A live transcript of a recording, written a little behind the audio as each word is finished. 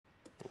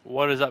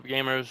What is up,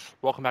 gamers?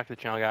 Welcome back to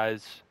the channel,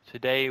 guys.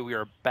 Today we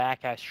are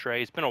back at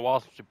𝓯𝓻. It's been a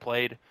while since we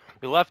played.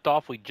 We left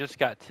off, we just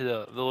got to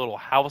the little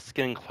house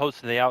getting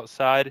close to the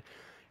outside.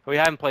 We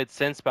haven't played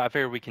since, but I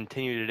figured we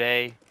continue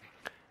today.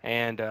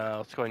 And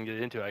let's go ahead and get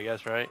into it, I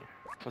guess, right?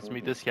 Let's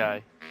meet this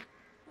guy.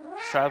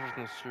 Travelers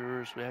in the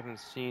sewers, we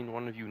haven't seen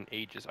one of you in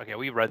ages. Okay,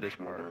 we read this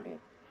part.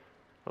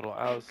 Little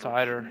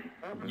outsider.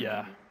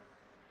 Yeah.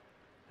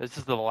 This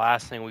is the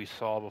last thing we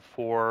saw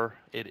before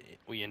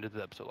we ended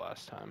the episode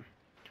last time.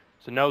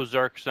 So no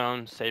Zerk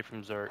zone, safe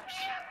from Zerks.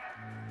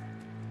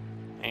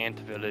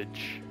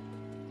 Antvillage.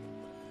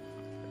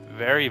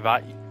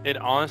 It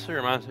honestly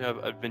reminds me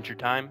of Adventure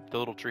Time, the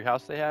little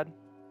treehouse they had.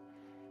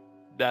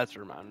 That's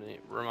what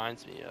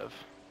reminds me of.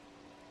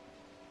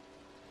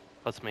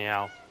 Let's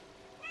meow.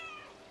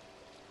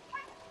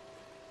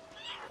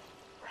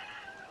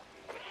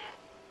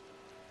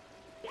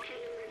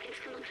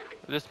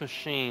 This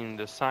machine,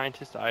 the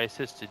scientist I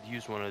assisted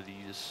used one of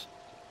these.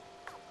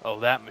 Oh,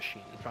 that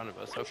machine in front of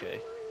us,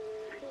 okay.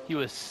 He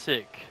was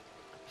sick.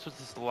 This was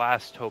his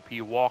last hope.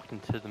 He walked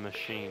into the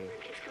machine.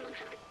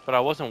 But I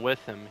wasn't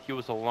with him. He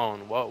was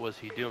alone. What was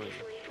he doing?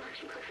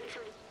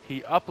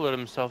 He uploaded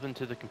himself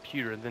into the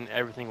computer, and then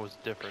everything was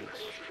different.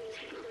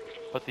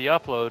 But the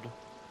upload,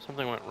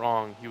 something went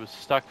wrong. He was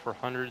stuck for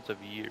hundreds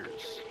of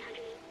years.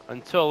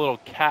 Until a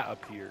little cat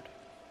appeared.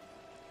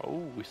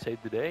 Oh, we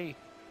saved the day.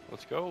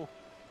 Let's go.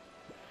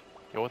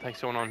 Yo, what the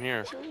heck's going on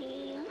here?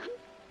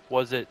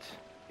 Was it?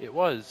 It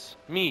was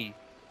me.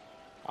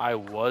 I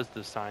was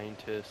the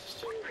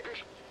scientist.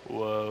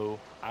 Whoa,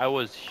 I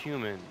was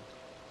human.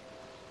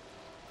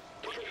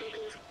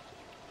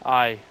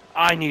 I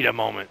need a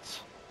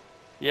moment.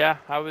 Yeah,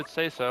 I would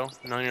say so.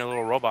 Knowing you're a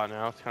little robot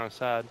now, it's kind of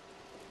sad.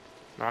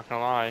 Not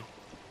gonna lie.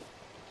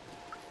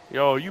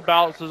 Yo, you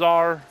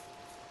𝓯𝓻𝓮𝓪𝓴���.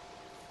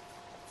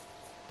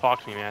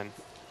 Talk to me, man.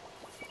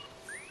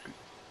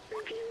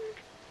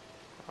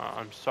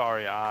 I'm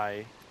sorry,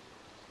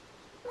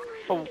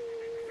 Oh.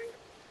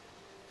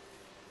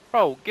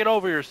 Bro, get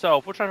over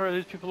yourself. What kind of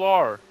these people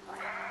are?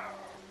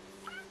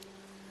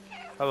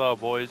 Hello,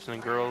 boys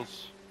and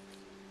girls.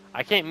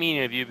 I can't meet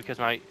any of you because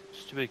my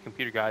stupid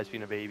computer guy is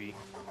being a baby.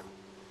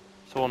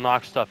 So we'll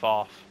knock stuff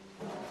off.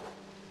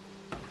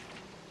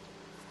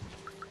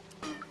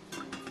 You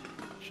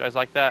guys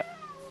like that?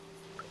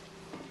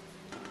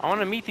 I want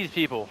to meet these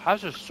people.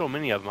 How's there so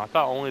many of them? I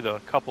thought only the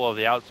couple of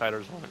the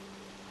outsiders went.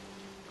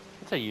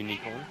 That's a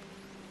unique one.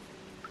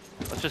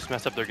 Let's just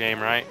mess up their game,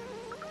 right?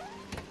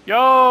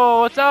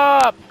 Yo, what's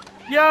up?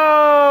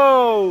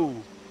 Yo!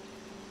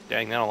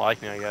 Dang, they don't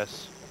like me, I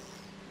guess.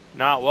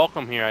 Not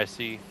welcome here, I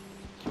see.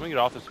 Can we get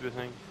off this stupid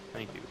thing?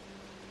 Thank you.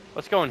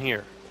 Let's go in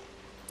here.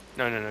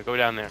 No, go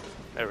down there.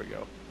 There we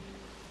go.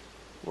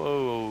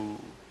 Whoa.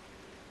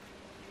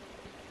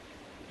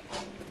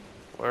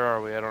 Where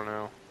are we? I don't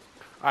know.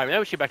 Alright, maybe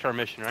we should get back to our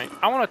mission, right?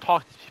 I want to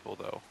talk to these people,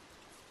 though.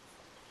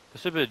 The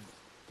stupid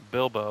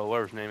Bilbo,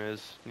 whatever his name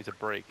is, needs a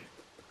break.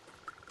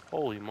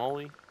 Holy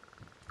moly.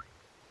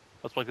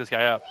 Let's wake this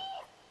guy up.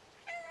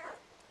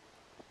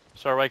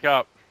 Sir, wake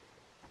up.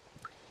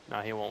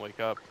 Nah, he won't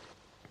wake up.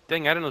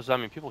 Dang, I didn't know there's that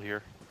many people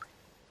here.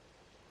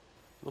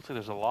 Looks like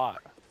there's a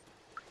lot.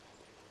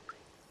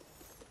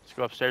 Let's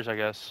go upstairs, I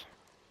guess.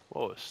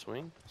 Whoa, a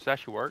swing? Does it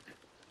actually work?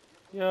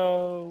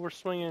 Yo, we're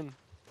swinging.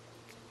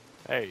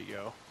 There you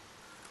go.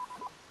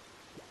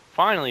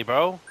 Finally,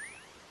 bro.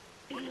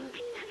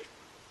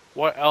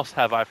 What else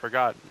have I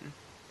forgotten?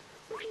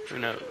 Who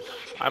knows?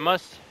 I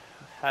must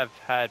have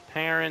had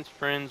parents,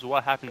 friends.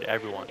 What happened to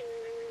everyone?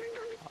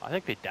 I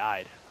think they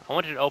died. I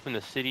wanted to open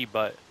the city,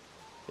 but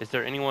is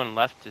there anyone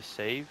left to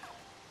save?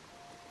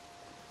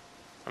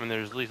 I mean,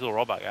 there's these little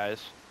robot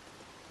guys.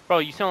 Bro,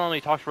 you still want me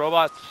to talk to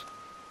robots?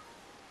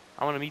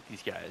 I want to meet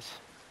these guys.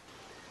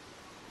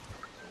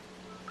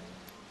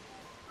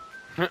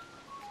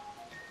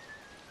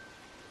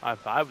 I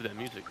vibe with that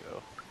music,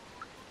 though.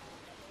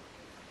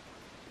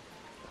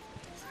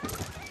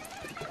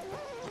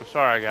 I'm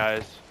sorry,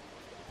 guys.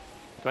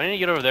 Do I need to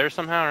get over there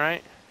somehow,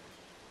 right?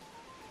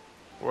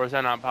 Or is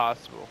that not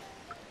possible?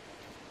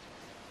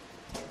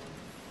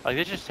 Like,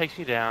 it just takes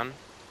me down.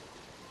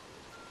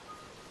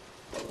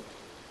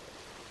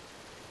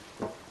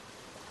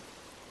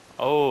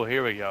 Oh,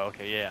 here we go.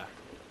 Okay, yeah.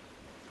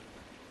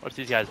 What's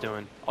these guys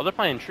doing? Oh, they're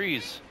playing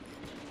trees.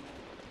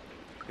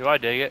 Do I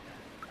dig it?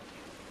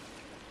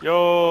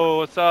 Yo,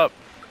 what's up?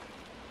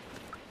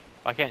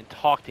 I can't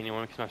talk to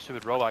anyone because my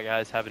stupid robot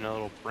guy is having a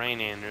little brain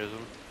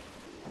aneurysm.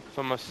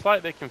 So I'm a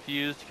slight bit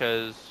confused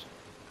because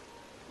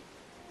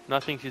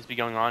nothing seems to be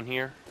going on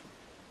here.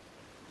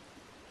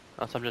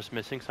 Unless I'm just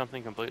missing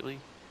something completely.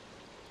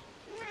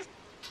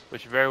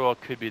 Which very well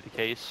could be the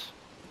case.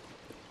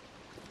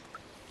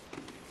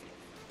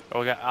 Oh,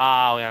 we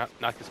gotta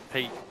knock this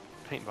paint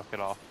bucket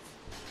off.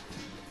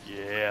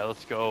 Yeah,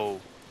 let's go.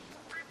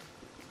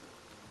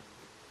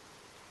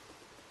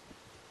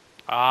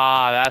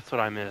 That's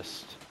what I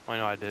missed. Oh,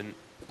 no, I didn't.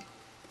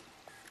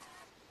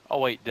 Oh,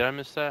 wait, did I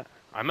miss that?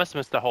 I must have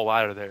missed that whole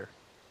ladder there.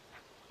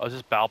 Oh, is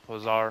this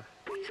𝓯𝓻𝓮𝓪𝓴���?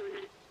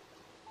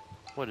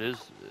 What is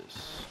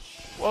this?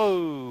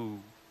 Whoa!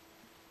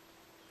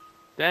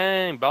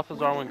 Dang,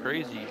 Balthazar went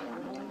crazy.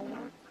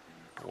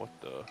 What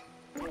the?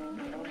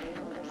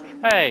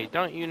 Hey,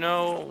 don't you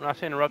know not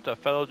to interrupt a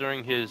fellow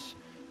during his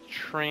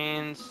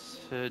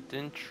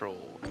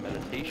transcendental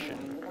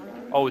meditation?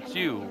 Oh, it's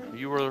you.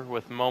 You were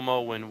with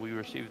Momo when we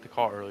received the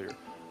call earlier.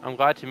 I'm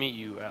glad to meet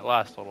you at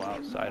last, little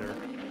outsider.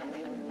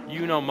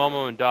 You know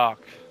Momo and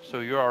Doc, so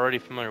you're already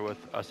familiar with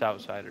us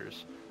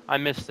outsiders. I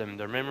miss them.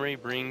 Their memory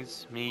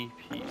brings me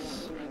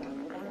peace.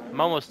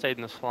 Momo stayed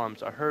in the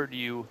slums. I heard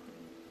you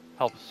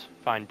helped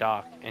find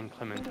Doc and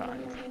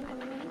Clementine.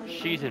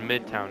 She's in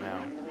Midtown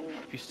now.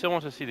 If you still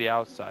want to see the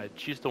outside,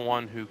 she's the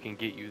one who can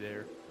get you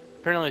there.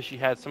 Apparently she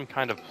had some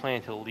kind of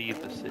plan to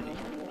leave the city.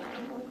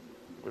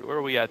 Where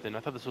are we at then? I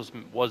thought this was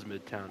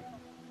Midtown.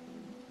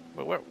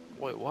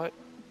 Wait, what?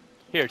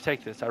 Here,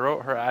 take this. I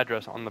wrote her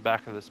address on the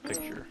back of this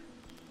picture.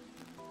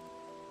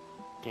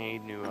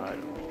 Gain new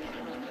item.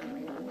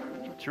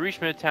 To reach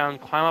Midtown,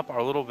 climb up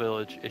our little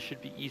village. It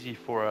should be easy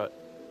for a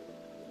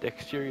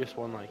dexterous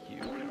one like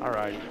you.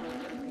 Alrighty.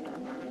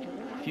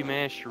 If you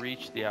manage to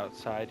reach the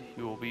outside,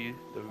 you will be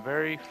the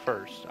very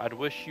first. I'd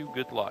wish you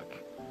good luck,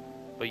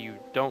 but you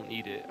don't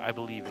need it. I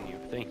believe in you.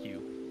 Thank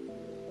you.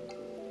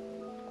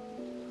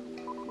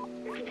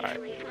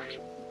 Alright.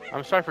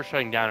 I'm sorry for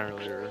shutting down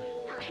earlier.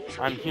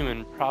 I'm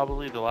human,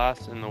 probably the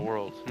last in the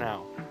world.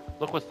 Now,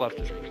 look what's left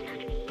of me.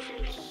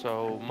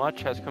 So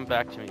much has come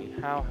back to me.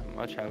 How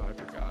much have I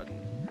forgotten?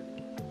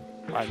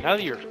 Alright, now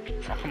that you're...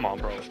 Oh, come on,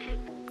 bro.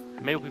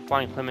 Maybe if we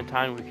find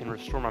Clementine, we can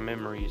restore my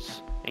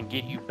memories and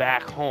get you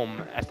back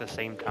home at the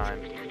same time.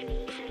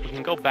 We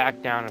can go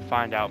back down and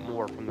find out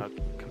more from the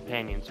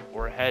companions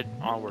or head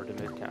onward to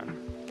Midtown.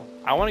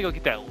 I want to go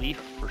get that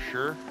leaf for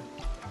sure.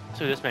 Let's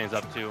see what this man's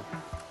up to.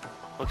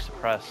 Looks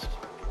depressed.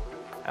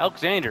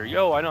 Alexander!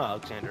 Yo, I know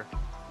Alexander.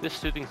 This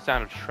soothing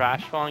sound of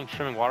trash falling,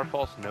 shimmering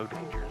waterfalls, no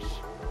dangers.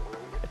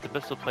 It's the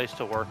best place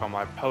to work on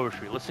my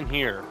poetry. Listen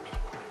here.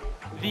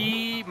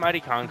 The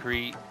mighty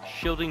concrete,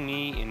 shielding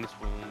me in its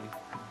womb.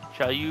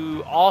 Shall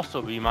you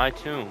also be my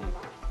tomb?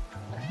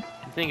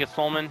 You think it's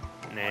Solomon?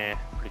 Nah,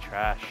 pretty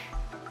trash.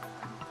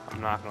 I'm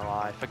not gonna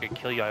lie. If I could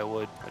kill you, I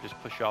would. I'd just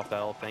push you off that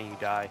little thing, you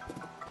die.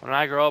 When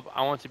I grow up,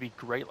 I want to be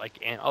great like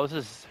Aunt. Oh,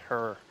 this is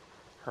her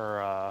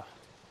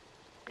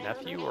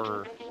nephew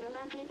or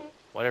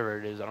whatever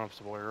it is. I don't know if it's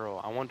a boy or girl.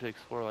 I want to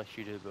explore like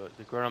she did, but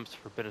the grown-ups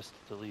forbid us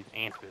to leave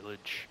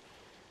Antvillage.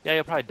 Yeah,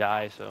 you'll probably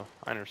die, so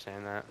I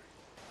understand that.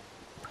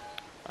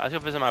 Let's go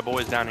visit my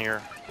boys down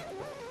here.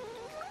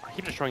 I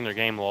keep destroying their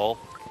game, lol.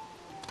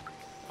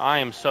 I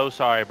am so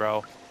sorry,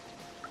 bro.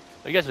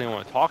 You guys don't even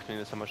want to talk to me.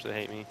 That's how much they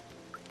hate me.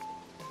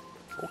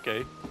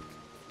 Okay.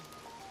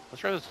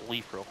 Let's try this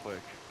leaf real quick.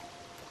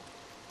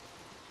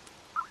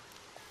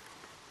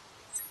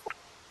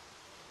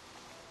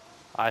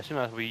 I assume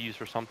that will be used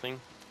for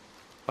something.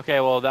 Okay,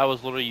 well, that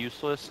was literally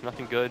useless.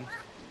 Nothing good.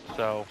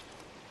 So,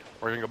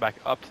 we're going to go back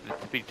up to the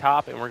big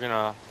top, and we're going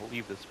to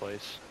leave this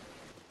place.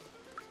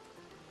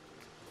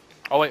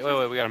 Oh, wait.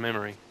 We got a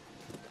memory.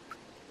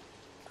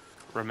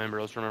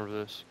 Let's remember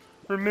this.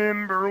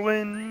 Remember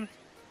when...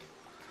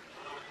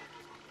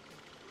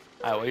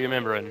 Alright, what are you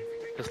remembering?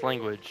 This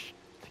language.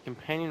 The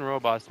companion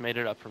robots made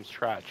it up from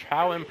scratch.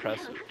 How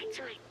impressive.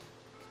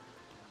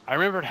 I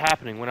remember it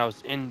happening when I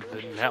was in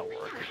the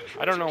network.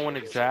 I don't know when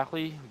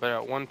exactly, but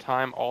at one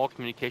time all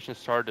communications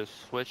started to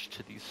switch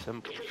to these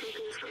symbols.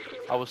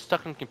 I was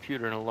stuck on the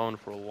computer and alone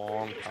for a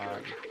long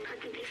time.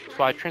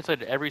 So I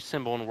translated every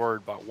symbol and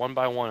word by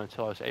one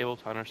until I was able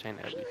to understand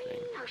everything.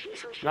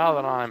 Now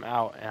that I'm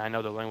out and I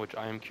know the language,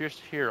 I am curious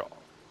to hear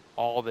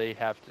all they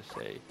have to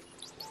say.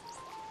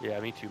 Yeah,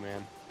 me too,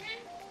 man.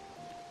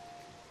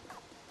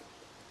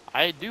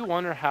 I do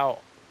wonder how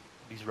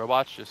these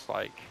robots just,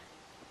 like,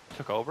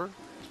 took over.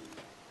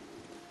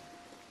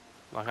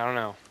 Like, I don't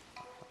know.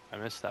 I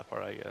missed that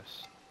part, I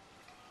guess.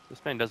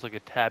 This man does look a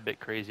tad bit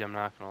crazy, I'm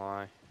not gonna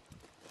lie.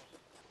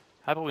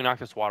 How about we knock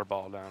this water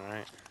bottle down,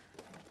 right?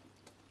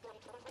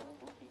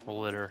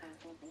 Litter.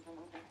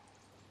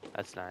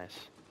 That's nice.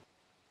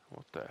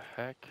 What the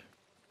heck?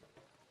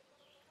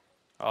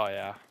 Oh,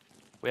 yeah.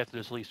 We have to do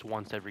this at least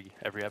once every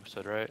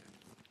episode, right?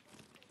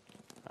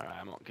 Alright,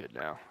 I'm all good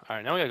now.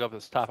 Alright, now we gotta go up to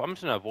this top. I'm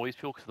just gonna avoid these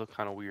people because they look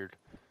kind of weird.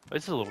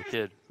 This is a little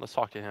kid. Let's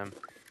talk to him.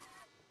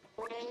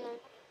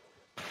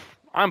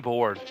 I'm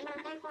bored.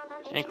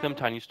 Aunt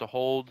Clementine used to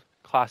hold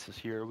classes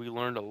here. We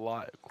learned a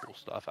lot of cool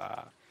stuff.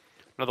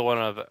 Another one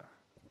of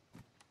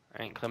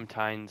Aunt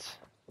Clementine's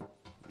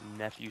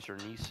nephews or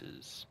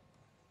nieces.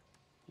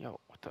 Yo,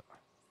 what the?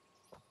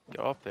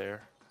 Go up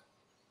there.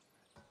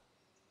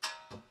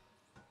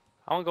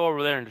 I want to go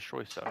over there and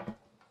destroy stuff.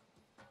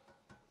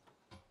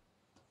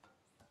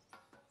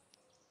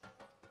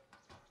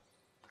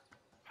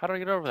 How do I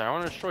get over there? I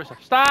want to destroy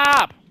stuff.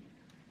 Stop!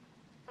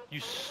 You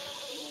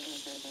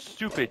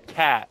stupid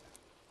cat.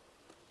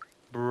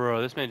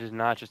 Bro, this man does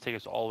not just take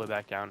us all the way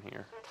back down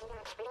here.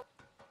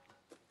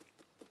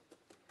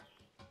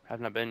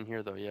 Have not been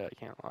here though yet, I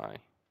can't lie.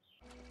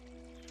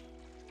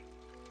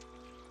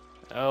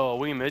 Oh, are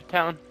we in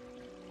Midtown?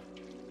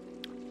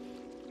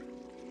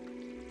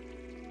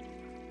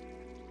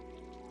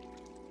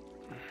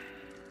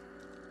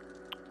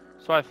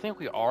 So I think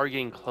we are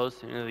getting close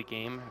to the end of the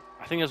game.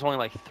 I think there's only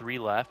like 3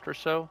 left or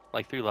so,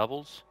 like 3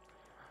 levels.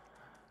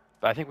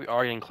 But I think we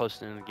are getting close to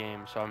the end of the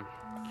game, so I'm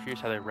curious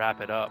how they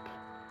wrap it up.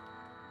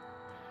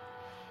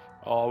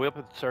 Oh, are we up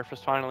at the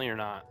surface finally or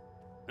not?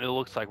 It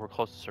looks like we're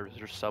close to the surface.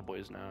 There's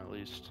subways now, at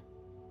least.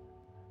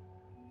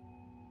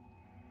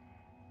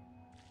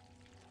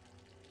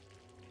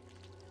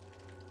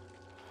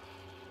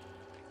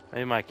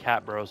 Maybe my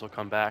cat bros will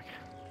come back.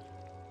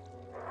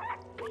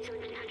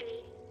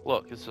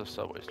 Look, this is a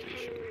subway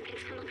station.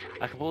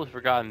 I completely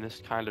forgotten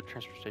this kind of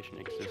transportation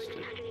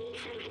existed.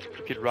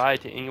 You could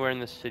ride to anywhere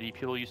in the city.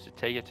 People used to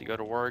take it to go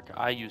to work.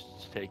 I used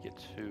to take it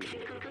too.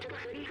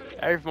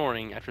 Every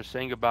morning after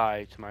saying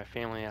goodbye to my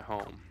family at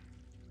home.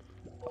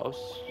 Oh,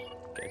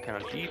 getting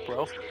kind of deep,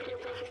 bro.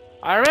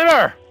 I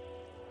remember!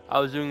 I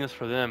was doing this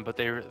for them, but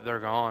they're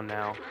gone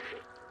now.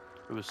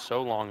 It was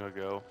so long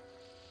ago.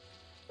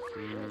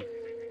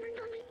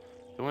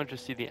 I wanted to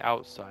see the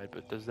outside,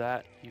 but does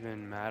that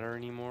even matter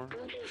anymore?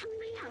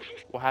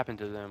 What happened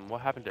to them? What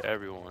happened to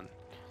everyone?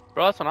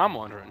 Bro, that's what I'm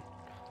wondering.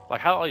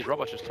 Like, how all these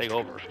robots just take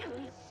over?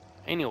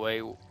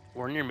 Anyway,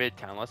 we're near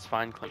Midtown. Let's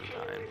find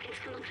Clementine.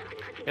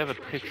 We have a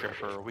picture of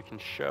her. We can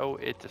show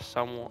it to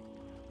some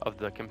of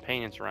the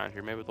companions around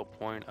here. Maybe they'll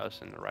point us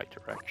in the right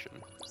direction.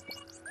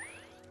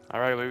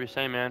 Alright, what do you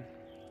say, man?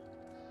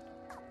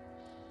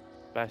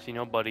 But I see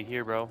nobody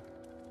here, bro.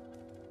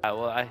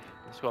 Alright,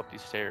 let's go up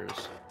these stairs.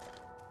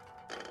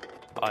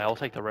 Alright, I'll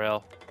take the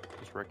rail.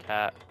 Because we're a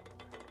cat.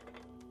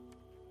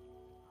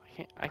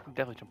 I can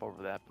definitely jump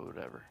over that, but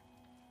whatever.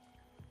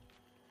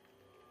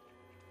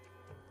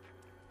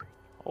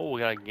 Oh,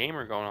 we got a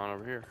gamer going on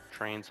over here.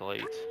 Train's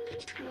late.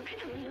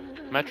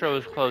 Metro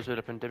is closed due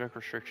to pandemic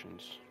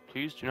restrictions.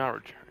 Please do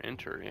not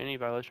enter any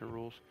violation of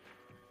rules.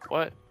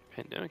 What?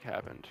 Pandemic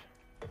happened.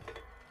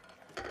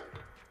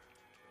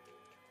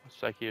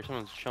 Looks like here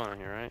someone's chilling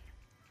here, right?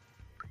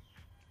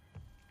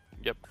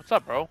 Yep. What's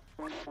up, bro?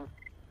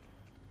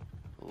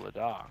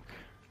 Ladakh.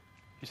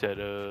 He said,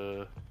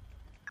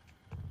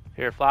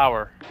 here,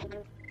 flower.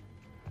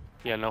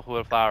 Yeah, no clue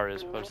what a flower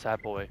is, but a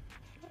sad boy.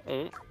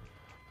 Oh.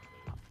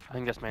 I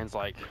think this man's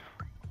like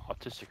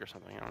autistic or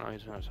something. I don't know.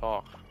 He's gonna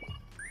talk.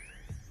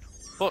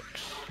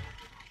 Books.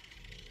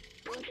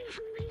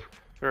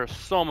 There are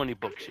so many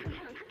books here.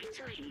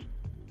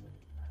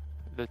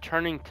 The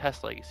Turning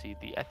Test Legacy,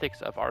 the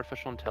Ethics of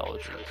Artificial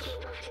Intelligence.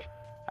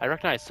 I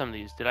recognize some of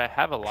these. Did I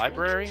have a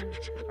library?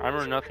 I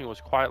remember nothing was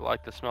quite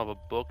like the smell of a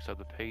book, so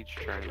the page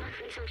turning.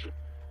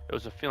 It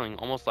was a feeling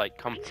almost like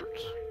comfort.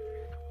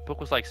 The book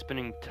was like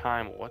spending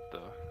time. What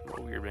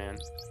weird, man.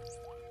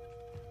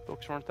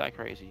 Books weren't that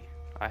crazy.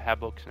 I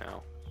have books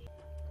now.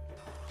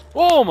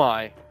 Oh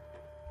my!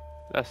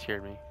 That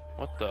scared me.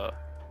 What the?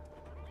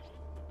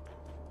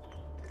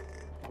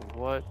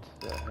 What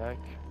the heck?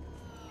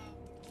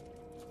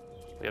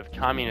 We have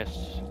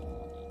communists.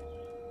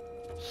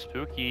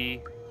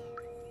 Spooky.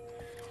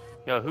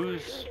 Yo,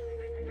 who's...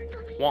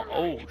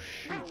 Oh,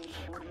 shoot.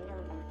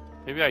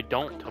 Maybe I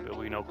don't tell people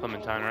we know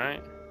Clementine,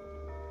 right?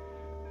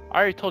 I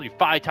already told you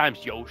 5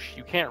 times, Yosh.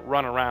 You can't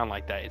run around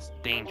like that. It's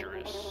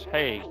dangerous.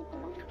 Hey,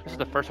 this is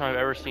the first time I've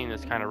ever seen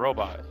this kind of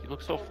robot. You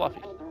look so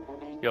fluffy.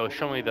 Yo,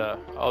 show me the...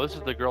 Oh, this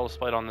is the girl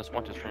displayed on this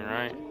wanted screen,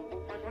 right?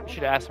 You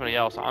should ask somebody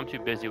else. I'm too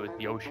busy with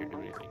Yosh to do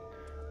anything.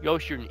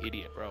 Yosh, you're an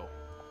idiot, bro.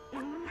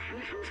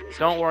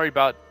 Don't worry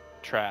about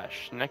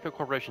trash. Neko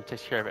Corporation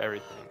takes care of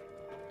everything.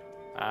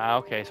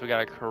 Okay, so we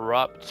got a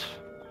corrupt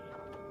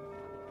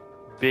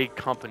big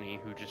company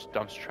who just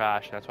dumps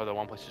trash, and that's why the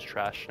one place is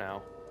trash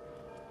now.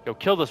 Yo,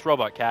 kill this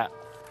robot, cat.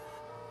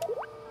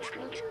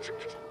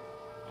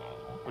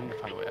 We need to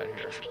find a way out of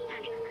here.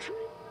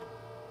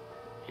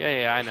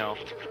 Yeah, I know.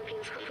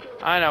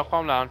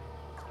 Calm down.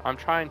 I'm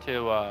trying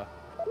to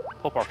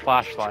pull up our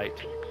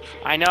flashlight.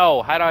 I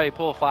know, how do I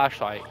pull a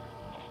flashlight?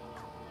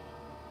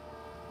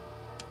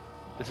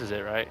 This is it,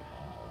 right?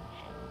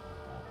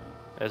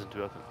 That doesn't do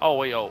nothing. Oh,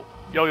 wait, yo.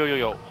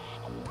 Yo.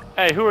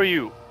 Hey, who are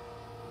you?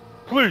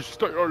 Please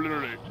stay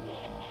literally.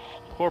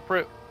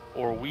 Corporate,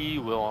 or we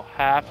will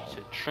have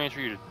to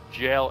transfer you to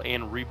jail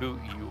and reboot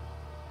you.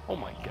 Oh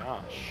my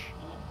gosh.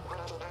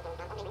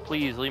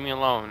 Please leave me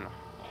alone.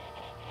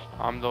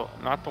 I'm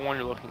not the one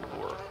you're looking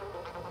for.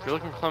 If you're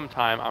looking for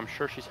Clementine, I'm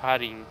sure she's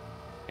hiding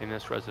in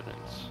this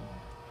residence.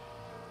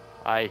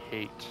 I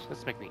hate.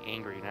 This makes me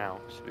angry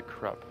now. Stupid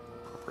corrupt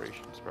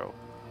corporations, bro.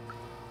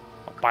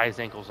 I'll bite his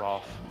ankles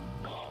off.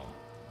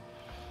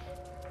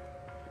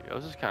 Yo,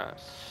 this is kind of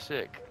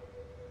sick.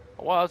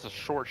 Oh, wow, that's a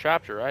short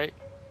chapter, right?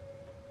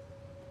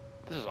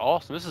 This is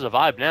awesome. This is a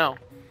vibe now.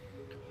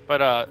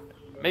 But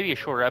maybe a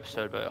shorter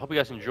episode. But I hope you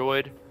guys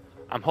enjoyed.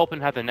 I'm hoping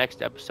to have the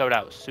next episode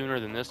out sooner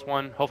than this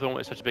one. Hopefully, it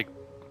won't be such a big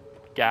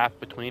gap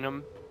between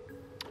them.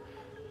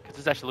 Because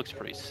this actually looks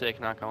pretty sick,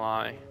 not gonna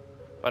lie.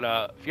 But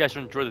if you guys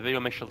enjoyed the video,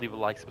 make sure to leave a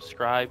like,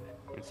 subscribe,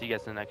 and see you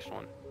guys in the next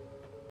one.